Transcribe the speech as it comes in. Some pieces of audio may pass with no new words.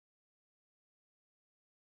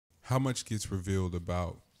how much gets revealed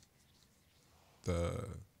about the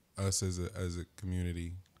us as a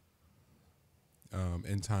community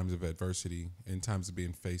in times of adversity, in times of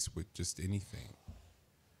being faced with just anything.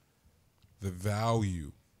 The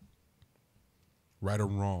value, right or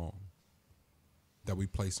wrong, that we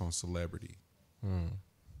place on celebrity.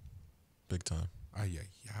 Big time. Ay, ay,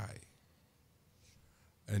 ay.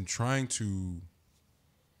 And trying to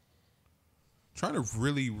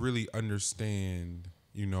really, really understand,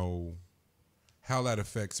 how that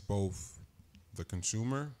affects both the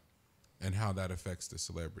consumer and how that affects the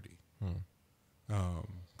celebrity.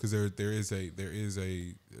 Because there is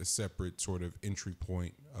a separate sort of entry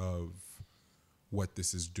point of what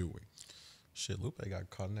this is doing. Shit, Lupe got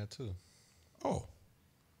caught in that too. Oh,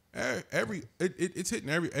 it's hitting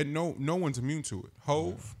every, and no one's immune to it.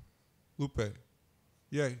 Hove, Lupe,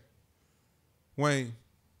 Yay, Wayne,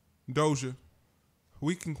 Doja.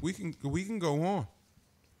 We can go on.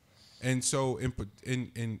 And so in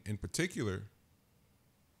particular,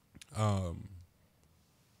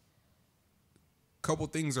 couple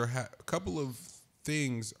of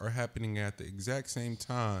things are happening at the exact same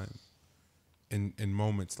time in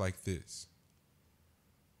moments like this.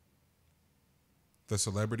 The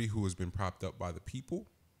celebrity who has been propped up by the people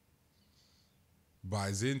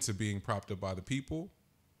buys into being propped up by the people,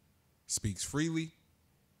 speaks freely,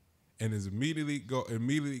 and is immediately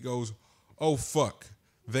goes, "Oh fuck,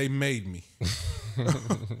 they made me."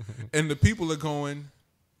 And the people are going,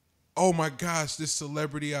 "Oh my gosh, this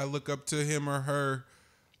celebrity, I look up to him or her.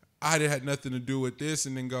 I had nothing to do with this,"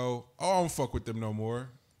 and then go, "Oh, I don't fuck with them no more."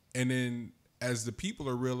 And then as the people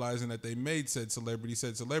are realizing that they made said celebrity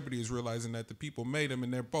is realizing that the people made them,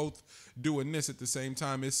 and they're both doing this at the same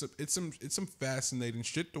time. It's some fascinating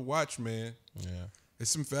shit to watch, man. Yeah.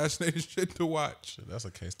 It's some fascinating shit to watch. Shit, that's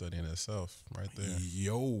a case study in itself, right there.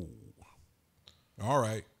 Yo. All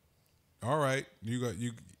right. You got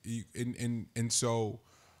you and so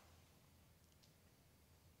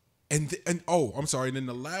and oh, I'm sorry. And then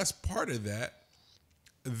the last part of that,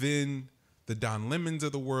 then the Don Lemons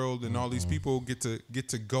of the world and all these people get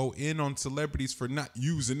to go in on celebrities for not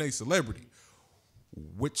using a celebrity.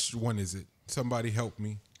 Which one is it? Somebody help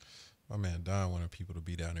me. My man Don wanted people to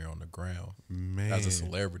be down there on the ground. Man. As a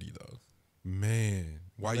celebrity, though. Man.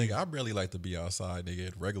 Why nigga, I barely like to be outside, nigga,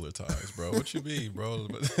 at regular times, bro. What you mean, bro?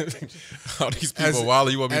 All these people,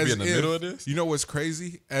 Wally, you want me to be in the middle of this? You know what's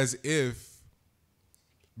crazy? As if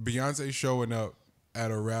Beyonce showing up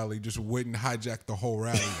at a rally just wouldn't hijack the whole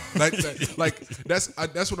rally.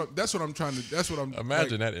 That's what I'm trying to.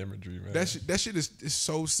 Imagine that imagery, man. That shit is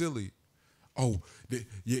so silly. Oh,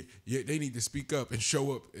 they need to speak up and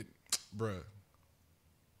show up, bruh.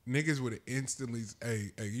 Niggas would have instantly,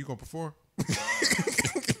 hey, you gonna perform?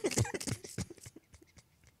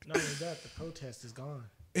 Not only that, the protest is gone.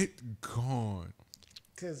 It gone.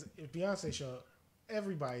 Because if Beyonce show up,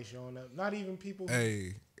 everybody's showing up. Not even people.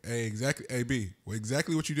 Hey, exactly. Hey, B,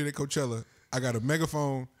 exactly what you did at Coachella. I got a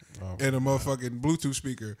megaphone and a motherfucking Bluetooth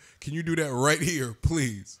speaker. Can you do that right here,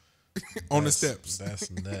 please? On the steps. That's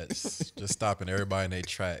nuts. Just stopping everybody in their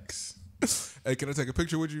tracks. Hey, can I take a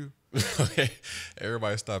picture with you?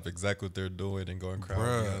 Everybody stop exactly what they're doing and go and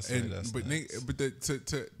cry.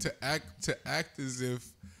 To act as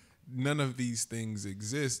if none of these things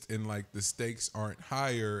exist and like the stakes aren't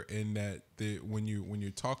higher, and that when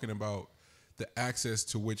you're talking about the access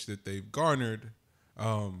to which that they've garnered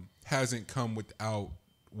hasn't come without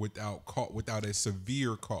a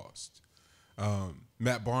severe cost.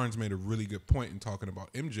 Matt Barnes made a really good point in talking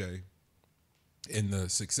about MJ and the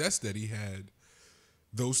success that he had.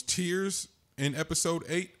 Those tears in episode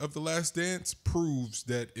 8 of The Last Dance proves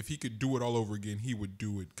that if he could do it all over again, he would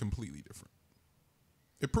do it completely different.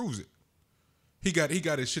 It proves it. He got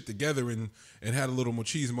his shit together and had a little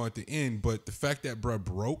machismo at the end, but the fact that bruh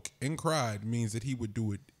broke and cried means that he would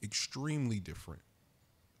do it extremely different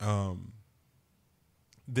than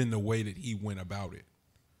the way that he went about it.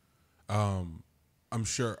 I'm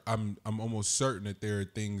almost certain that there are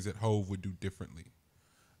things that Hove would do differently,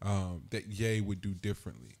 that Ye would do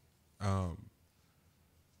differently.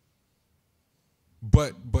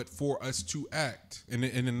 But for us to act, and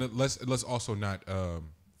then let's also not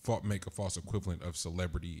make a false equivalent of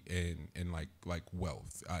celebrity and like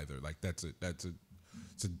wealth either. Like it's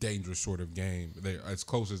a dangerous sort of game. They're as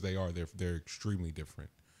close as they are. They're extremely different.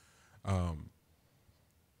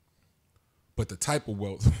 But the type of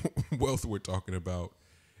wealth we're talking about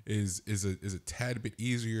is a tad bit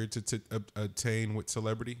easier to attain with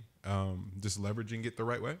celebrity. Just leveraging it the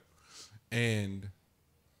right way, and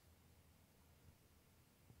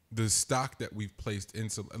the stock that we've placed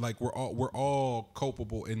into, like, we're all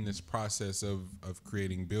culpable in this process of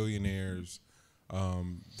creating billionaires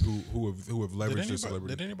who have leveraged their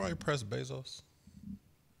celebrity. Did anybody press Bezos?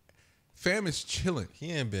 Fam is chilling.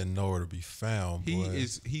 He ain't been nowhere to be found. Boy.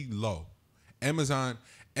 He low. Amazon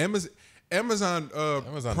is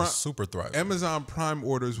super thriving. Amazon Prime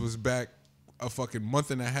orders was back a fucking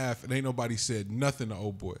month and a half, and ain't nobody said nothing to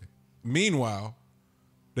old boy. Meanwhile,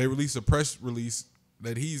 they released a press release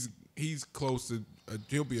that he's close to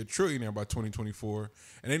he'll be a trillionaire by 2024,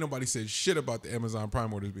 and ain't nobody said shit about the Amazon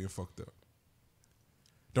Prime orders being fucked up.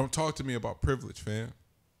 Don't talk to me about privilege, fam.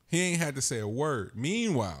 He ain't had to say a word.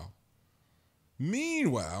 Meanwhile,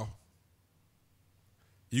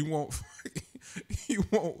 you want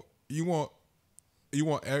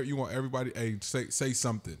everybody, hey, say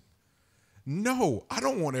something. No, I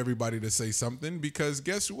don't want everybody to say something, because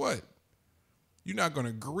guess what? You're not going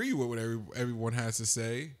to agree with what everyone has to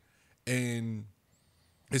say, and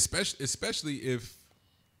especially if,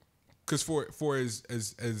 because for as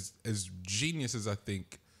genius as I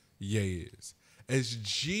think Ye is, as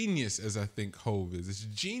genius as I think Hove is, as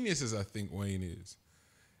genius as I think Wayne is,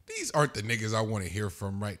 these aren't the niggas I want to hear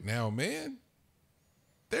from right now, man.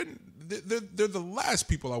 They're the last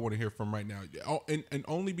people I want to hear from right now, and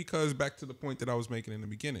only because, back to the point that I was making in the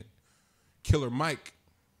beginning, Killer Mike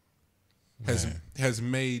has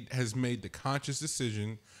made the conscious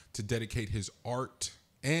decision to dedicate his art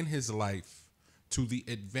and his life to the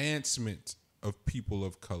advancement of people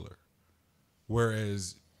of color,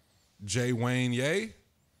 whereas Jay Wayne Ye,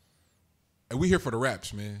 and we here for the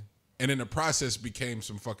raps, man. And in the process became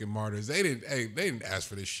some fucking martyrs. They didn't ask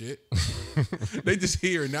for this shit. They just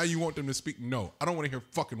here, and now you want them to speak. No, I don't want to hear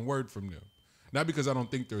fucking word from them. Not because I don't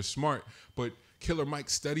think they're smart, but Killer Mike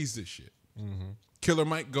studies this shit. Mm-hmm. Killer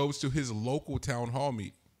Mike goes to his local town hall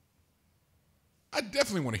meeting. I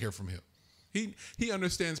definitely want to hear from him. He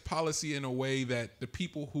understands policy in a way that the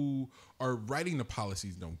people who are writing the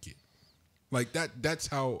policies don't get. Like that's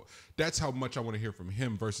how much I want to hear from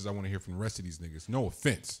him versus I want to hear from the rest of these niggas. No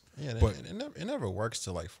offense. Yeah, but it never works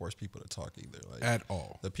to like force people to talk either. Like, at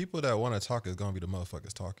all. The people that want to talk is gonna be the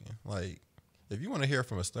motherfuckers talking. Like, if you want to hear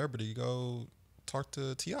from a celebrity, go talk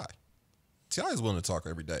to T.I. T.I. is willing to talk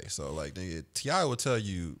every day. So like, T.I. will tell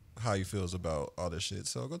you how he feels about all this shit.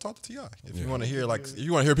 So go talk to T.I. If you want to hear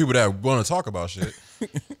people that want to talk about shit.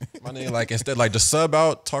 My nigga, like, instead, like, just sub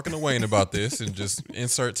out talking to Wayne about this and just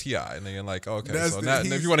insert T.I. And then like, okay, so now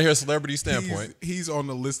if you want to hear a celebrity standpoint, he's on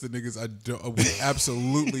the list of niggas we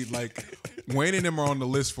absolutely like. Wayne and them are on the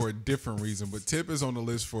list for a different reason, but Tip is on the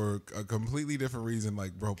list for a completely different reason.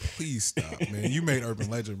 Like, bro, please stop, man. You made urban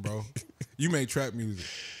legend, bro. You made trap music.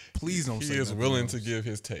 Please don't say he is willing to give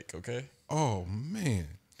his take, okay? Oh, man.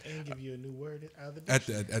 And give you a new word out of the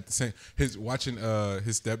dictionary. At the same, watching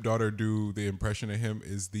his stepdaughter do the impression of him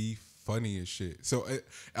is the funniest shit. So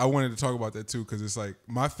I wanted to talk about that too, because it's like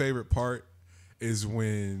my favorite part is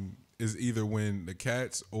either when the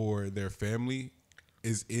cats or their family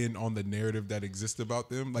is in on the narrative that exists about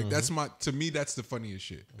them. Like to me that's the funniest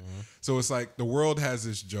shit. So it's like the world has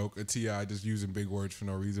this joke of T.I. just using big words for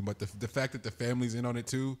no reason, but the fact that the family's in on it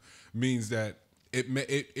too means that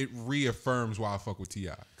it reaffirms why I fuck with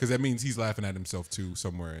T.I. because that means he's laughing at himself too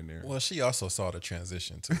somewhere in there. Well, she also saw the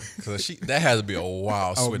transition too, because that had to be a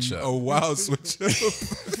wild switch up. A wild switch up.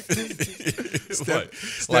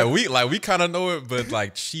 we kind of know it, but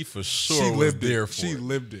like she for sure was there for it. She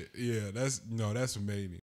lived it. Yeah, that's amazing.